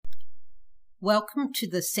Welcome to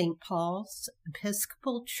the St. Paul's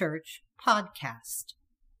Episcopal Church podcast.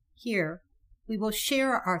 Here, we will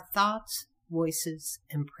share our thoughts, voices,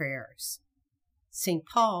 and prayers. St.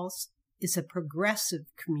 Paul's is a progressive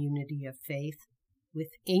community of faith with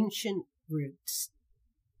ancient roots.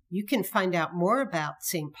 You can find out more about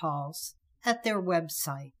St. Paul's at their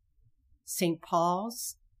website,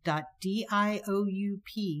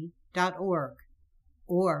 stpauls.dioup.org,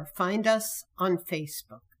 or find us on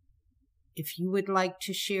Facebook. If you would like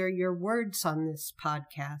to share your words on this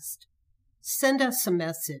podcast, send us a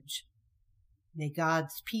message. May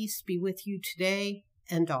God's peace be with you today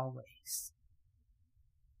and always.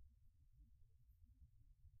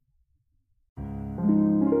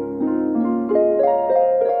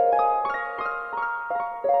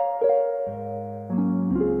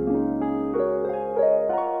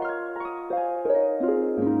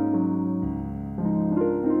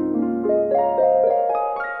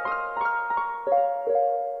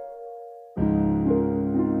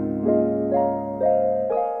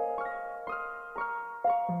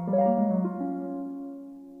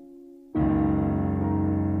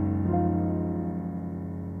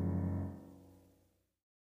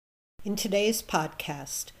 In today's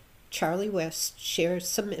podcast, Charlie West shares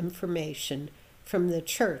some information from the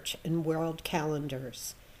church and world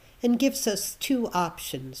calendars and gives us two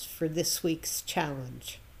options for this week's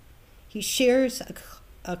challenge. He shares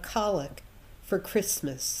a collect for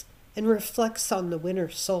Christmas and reflects on the winter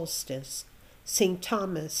solstice, St.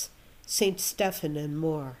 Thomas, St. Stephen, and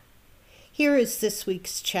more. Here is this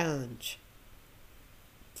week's challenge.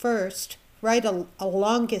 First, write a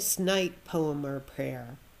longest night poem or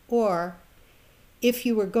prayer. Or, if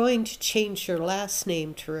you were going to change your last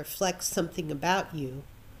name to reflect something about you,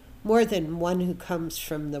 more than one who comes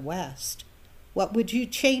from the West, what would you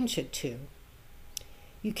change it to?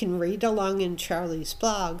 You can read along in Charlie's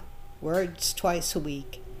blog, Words Twice a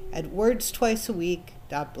Week, at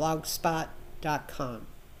wordstwiceaweek.blogspot.com.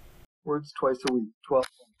 Words Twice a Week, 12.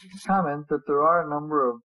 Comment that there are a number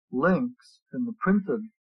of links in the printed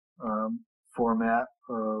format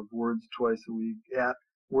of Words Twice a Week at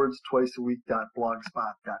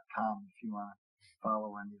wordstwiceaweek.blogspot.com if you want to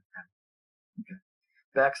follow any of that. Okay.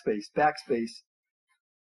 Backspace.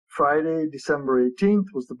 Friday, December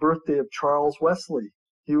 18th was the birthday of Charles Wesley.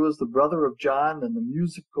 He was the brother of John and the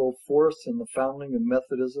musical force in the founding of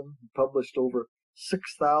Methodism. He published over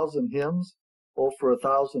 6,000 hymns, "Oh, for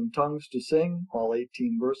 1,000 tongues to sing," all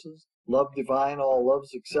 18 verses, "Love divine, all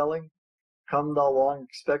loves excelling," "Come thou long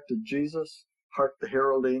expected Jesus," "Hark the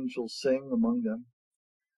herald angels sing," among them.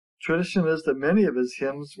 Tradition is that many of his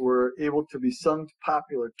hymns were able to be sung to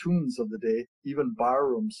popular tunes of the day, even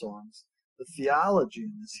barroom songs. The theology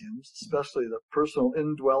in his hymns, especially the personal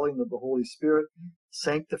indwelling of the Holy Spirit,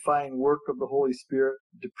 sanctifying work of the Holy Spirit,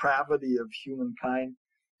 depravity of humankind,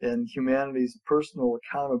 and humanity's personal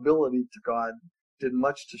accountability to God, did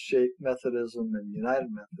much to shape Methodism and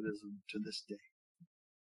United Methodism to this day.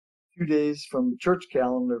 A few days from the church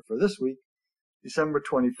calendar for this week, December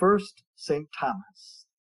 21st, St. Thomas.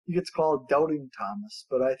 He gets called Doubting Thomas,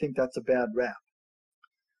 but I think that's a bad rap.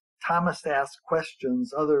 Thomas asked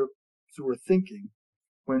questions others were thinking.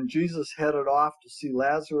 When Jesus headed off to see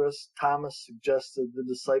Lazarus, Thomas suggested the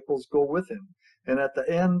disciples go with him. And at the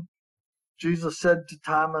end, Jesus said to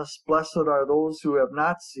Thomas, "Blessed are those who have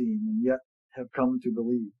not seen and yet have come to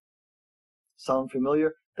believe." Sound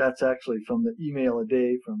familiar? That's actually from the email a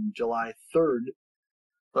day from July 3rd,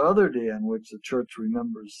 the other day on which the church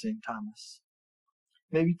remembers St. Thomas.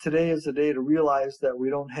 Maybe today is a day to realize that we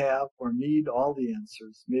don't have or need all the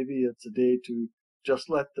answers. Maybe it's a day to just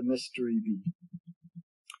let the mystery be.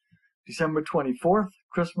 December 24th,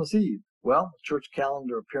 Christmas Eve. Well, the church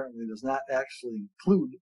calendar apparently does not actually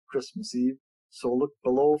include Christmas Eve, so look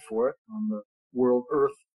below for it on the World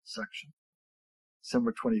Earth section.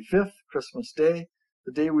 December 25th, Christmas Day,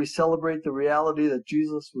 the day we celebrate the reality that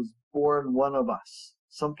Jesus was born one of us.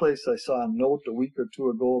 Someplace I saw a note a week or two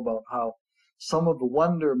ago about how some of the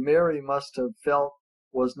wonder Mary must have felt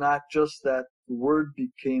was not just that the Word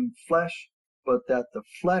became flesh, but that the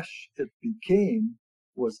flesh it became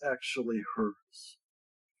was actually hers.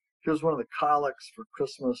 Here's one of the collects for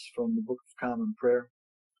Christmas from the Book of Common Prayer.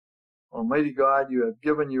 Almighty God, you have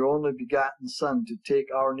given your only begotten Son to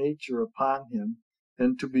take our nature upon him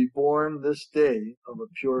and to be born this day of a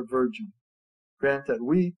pure virgin. Grant that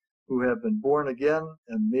we, who have been born again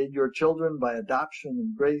and made your children by adoption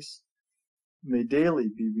and grace, may daily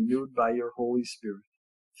be renewed by your Holy Spirit.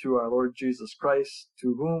 Through our Lord Jesus Christ,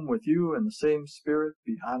 to whom with you and the same Spirit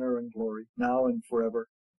be honor and glory, now and forever.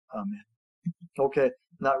 Amen. Okay,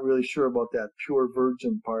 not really sure about that pure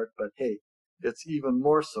virgin part, but hey, it's even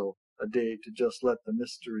more so a day to just let the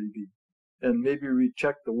mystery be. And maybe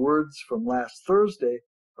recheck the words from last Thursday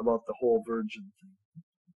about the whole virgin thing.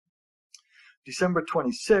 December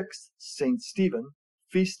 26th, St. Stephen,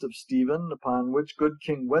 Feast of Stephen, upon which good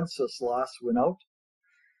King Wenceslas went out.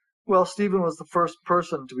 Well, Stephen was the first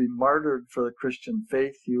person to be martyred for the Christian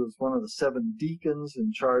faith. He was one of the 7 deacons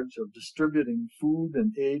in charge of distributing food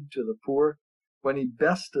and aid to the poor. When he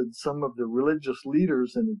bested some of the religious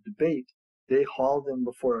leaders in a debate, they hauled him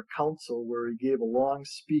before a council where he gave a long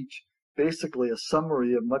speech, basically a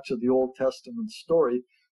summary of much of the Old Testament story,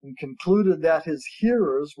 and concluded that his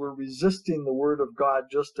hearers were resisting the word of God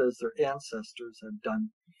just as their ancestors had done.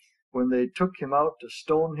 When they took him out to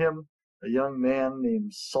stone him, a young man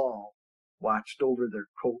named Saul watched over their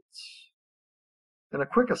coats. And a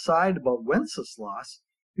quick aside about Wenceslas,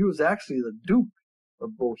 he was actually the Duke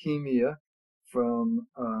of Bohemia from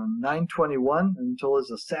 921 until his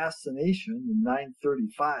assassination in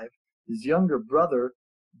 935. His younger brother,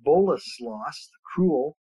 Boleslas the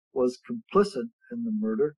Cruel, was complicit in the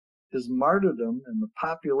murder. His martyrdom and the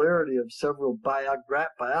popularity of several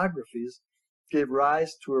biographies gave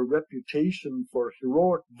rise to a reputation for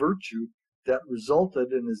heroic virtue that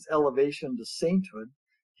resulted in his elevation to sainthood.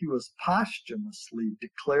 He was posthumously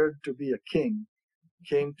declared to be a king,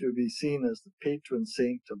 came to be seen as the patron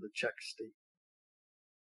saint of the Czech state.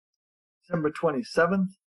 December 27th,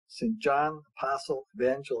 St. John, Apostle,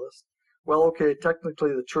 Evangelist. Well, okay,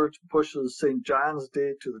 technically the church pushes St. John's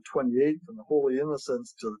Day to the 28th and the Holy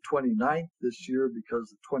Innocents to the 29th this year because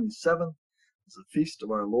the 27th is the feast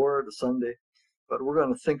of our Lord, a Sunday. But we're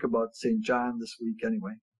going to think about St. John this week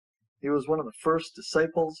anyway. He was one of the first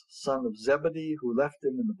disciples, son of Zebedee, who left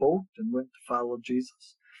him in the boat and went to follow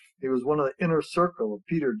Jesus. He was one of the inner circle of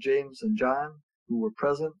Peter, James, and John, who were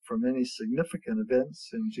present for many significant events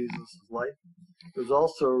in Jesus' life. He was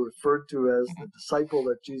also referred to as the disciple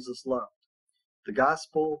that Jesus loved. The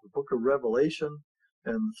Gospel, the book of Revelation,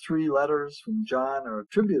 and the 3 letters from John are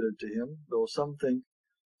attributed to him, though some think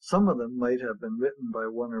some of them might have been written by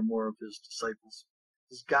one or more of his disciples.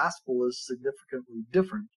 His Gospel is significantly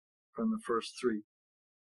different from the first 3.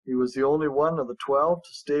 He was the only one of the 12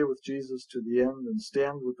 to stay with Jesus to the end and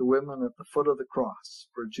stand with the women at the foot of the cross,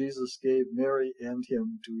 for Jesus gave Mary and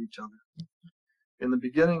him to each other. In the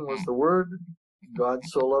beginning was the Word. God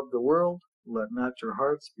so loved the world, let not your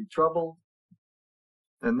hearts be troubled.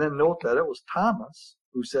 And then note that it was Thomas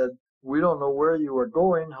who said, we don't know where you are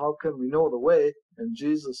going, how can we know the way? And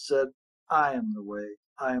Jesus said, I am the way,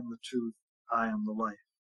 I am the truth, I am the life.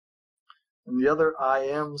 And the other I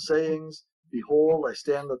am sayings, behold, I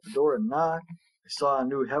stand at the door and knock. I saw a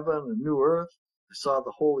new heaven and a new earth. I saw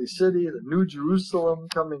the holy city, the new Jerusalem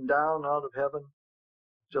coming down out of heaven.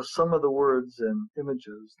 Just some of the words and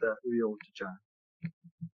images that we owe to John.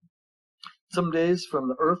 Some days from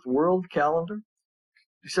the Earth World calendar.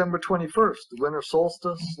 December 21st, the winter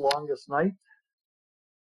solstice, longest night.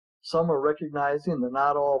 Some are recognizing that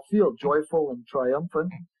not all feel joyful and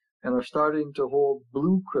triumphant and are starting to hold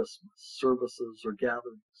Blue Christmas services or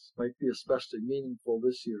gatherings. Might be especially meaningful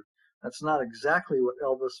this year. That's not exactly what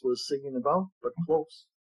Elvis was singing about, but close.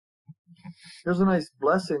 Here's a nice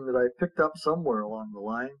blessing that I picked up somewhere along the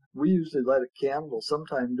line. We usually light a candle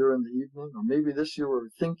sometime during the evening, or maybe this year we're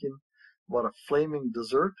thinking about a flaming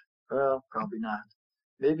dessert. Well, probably not.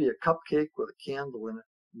 Maybe a cupcake with a candle in it.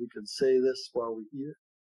 We could say this while we eat it.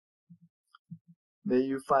 May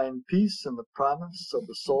you find peace in the promise of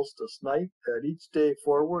the solstice night, that each day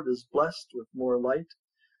forward is blessed with more light,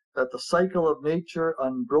 that the cycle of nature,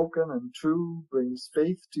 unbroken and true, brings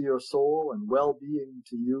faith to your soul and well-being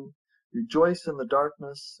to you. Rejoice in the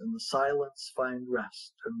darkness, in the silence find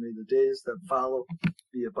rest, and may the days that follow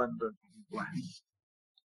be abundant and blessed.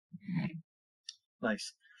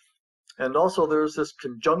 Nice. And also there's this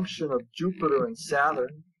conjunction of Jupiter and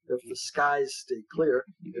Saturn. If the skies stay clear,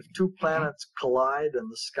 if 2 planets collide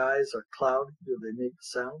and the skies are cloudy, do they make a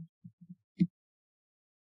sound?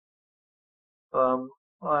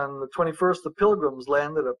 On the 21st, the Pilgrims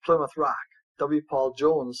landed at Plymouth Rock. W. Paul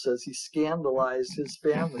Jones says he scandalized his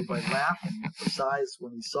family by laughing at the size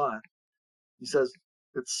when he saw it. He says,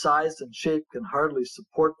 its size and shape can hardly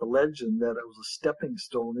support the legend that it was a stepping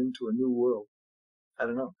stone into a new world. I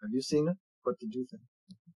don't know. Have you seen it? What did you think?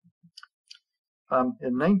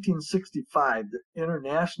 In 1965, the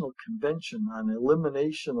International Convention on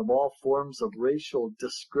Elimination of All Forms of Racial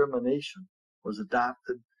Discrimination was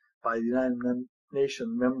adopted by the United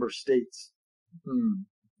Nations member states.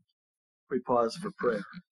 We pause for prayer.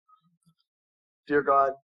 Dear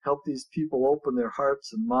God, help these people open their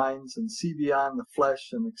hearts and minds and see beyond the flesh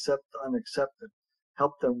and accept the unaccepted.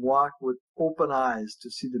 Help them walk with open eyes to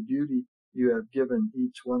see the beauty you have given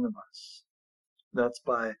each one of us. That's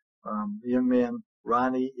by a young man,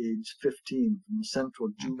 Ronnie, age 15, from the Central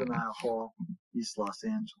Juvenile Hall, East Los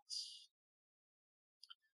Angeles.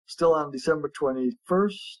 Still on December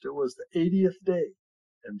 21st, it was the 80th day,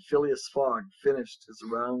 and Phileas Fogg finished his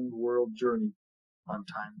round-the-world journey on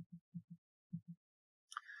time.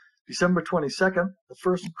 December 22nd, the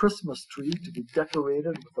first Christmas tree to be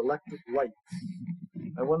decorated with electric lights.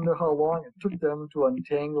 I wonder how long it took them to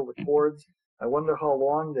untangle the cords. I wonder how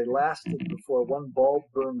long they lasted before one bulb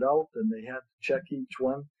burned out and they had to check each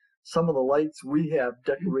one. Some of the lights we have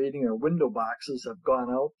decorating our window boxes have gone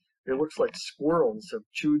out. It looks like squirrels have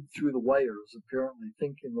chewed through the wires, apparently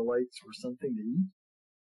thinking the lights were something to eat.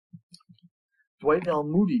 Dwight L.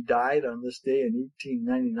 Moody died on this day in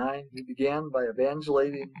 1899. He began by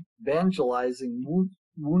evangelizing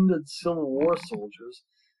wounded Civil War soldiers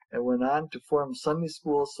and went on to form Sunday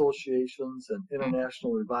school associations and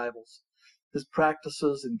international revivals. His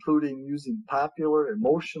practices, including using popular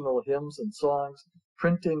emotional hymns and songs,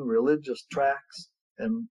 printing religious tracts,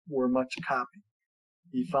 and were much copied.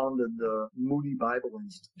 He founded the Moody Bible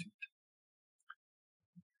Institute.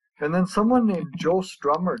 And then someone named Joe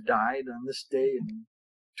Strummer died on this day in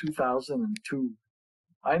 2002.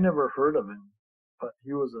 I never heard of him, but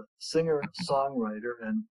he was a singer-songwriter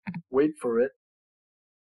and, wait for it,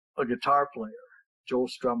 a guitar player. Joe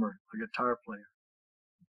Strummer, a guitar player.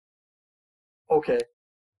 Okay,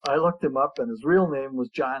 I looked him up, and his real name was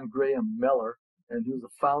John Graham Mellor, and he was a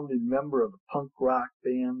founding member of the punk rock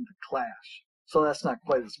band The Clash. So that's not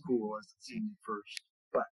quite as cool as it seemed at first.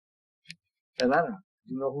 But, and I don't know.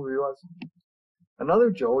 Do you know who he was? Another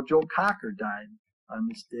Joe Cocker, died on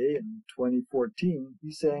this day in 2014.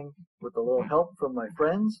 He sang, with a little help from my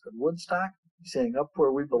friends at Woodstock, he sang Up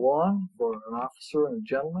Where We Belong for An Officer and a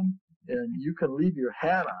Gentleman, and You Can Leave Your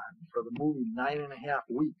Hat On for the movie 9.5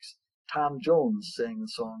 Weeks. Tom Jones sang the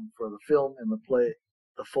song for the film and the play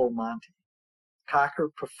The Full Monty. Cocker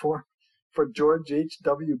performed for George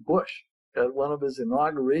H.W. Bush at one of his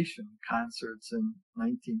inauguration concerts in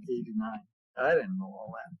 1989. I didn't know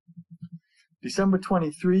all that. December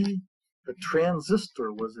 23, the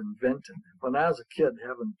transistor was invented. When I was a kid,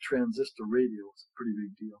 having transistor radio was a pretty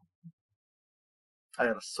big deal. I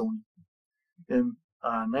had a Sony. In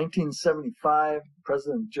 1975,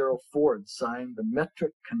 President Gerald Ford signed the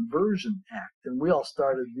Metric Conversion Act, and we all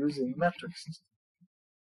started using metric system.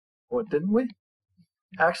 What, didn't we?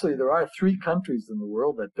 Actually, there are 3 countries in the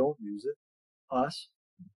world that don't use it. Us,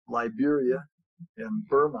 Liberia, and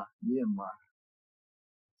Burma, Myanmar.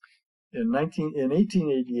 In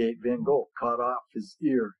 1888, Van Gogh cut off his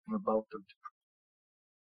ear in a bout of depression.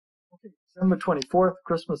 Okay, December 24th,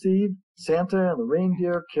 Christmas Eve, Santa and the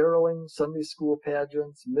reindeer, caroling, Sunday school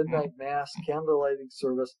pageants, midnight mass, candlelighting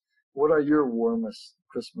service. What are your warmest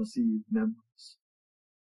Christmas Eve memories?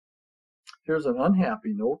 Here's an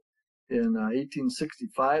unhappy note. In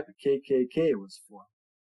 1865, the KKK was formed.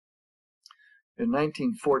 In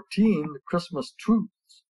 1914, the Christmas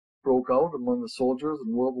truce broke out among the soldiers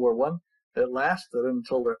in World War I. It lasted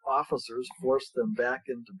until their officers forced them back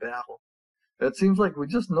into battle. It seems like we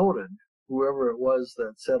just noted whoever it was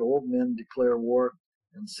that said old men declare war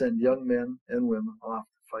and send young men and women off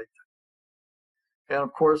to fight them. And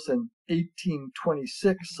of course, in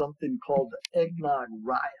 1826, something called the Eggnog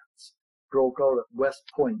Riots broke out at West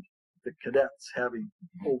Point, the cadets having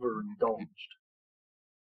overindulged.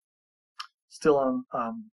 Still on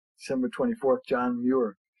December 24th, John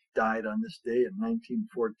Muir died on this day in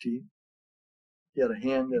 1914. He had a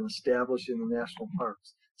hand in establishing the national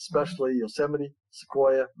parks, especially Yosemite,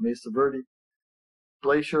 Sequoia, Mesa Verde,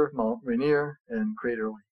 Glacier, Mount Rainier, and Crater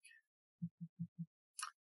Lake.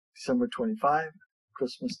 December 25,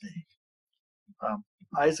 Christmas Day.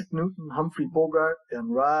 Isaac Newton, Humphrey Bogart,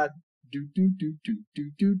 and Rod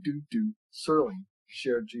Serling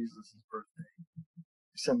shared Jesus' birthday.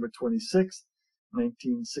 December 26,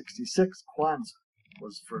 1966, Kwanzaa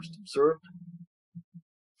was first observed.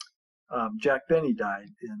 Jack Benny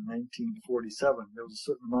died in 1947. There was a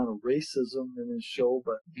certain amount of racism in his show,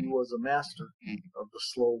 but he was a master of the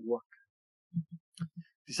slow look.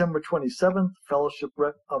 December 27th, Fellowship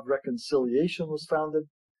of Reconciliation was founded.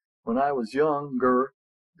 When I was younger,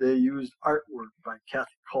 they used artwork by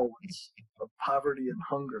Kathy Kollwitz of poverty and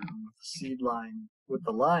hunger, and with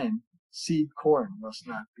the line, seed corn must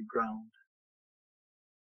not be ground.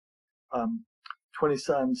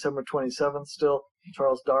 December 27th, still,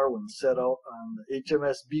 Charles Darwin set out on the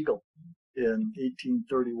HMS Beagle in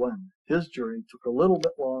 1831. His journey took a little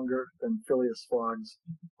bit longer than Phileas Fogg's,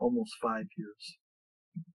 almost 5 years.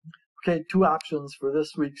 Okay, 2 options for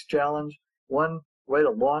this week's challenge. 1, write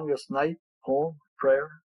a longest night poem,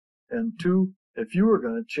 prayer, And 2, if you were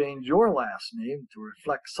going to change your last name to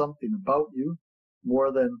reflect something about you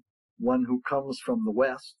more than one who comes from the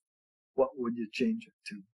West, what would you change it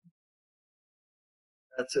to?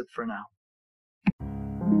 That's it for now.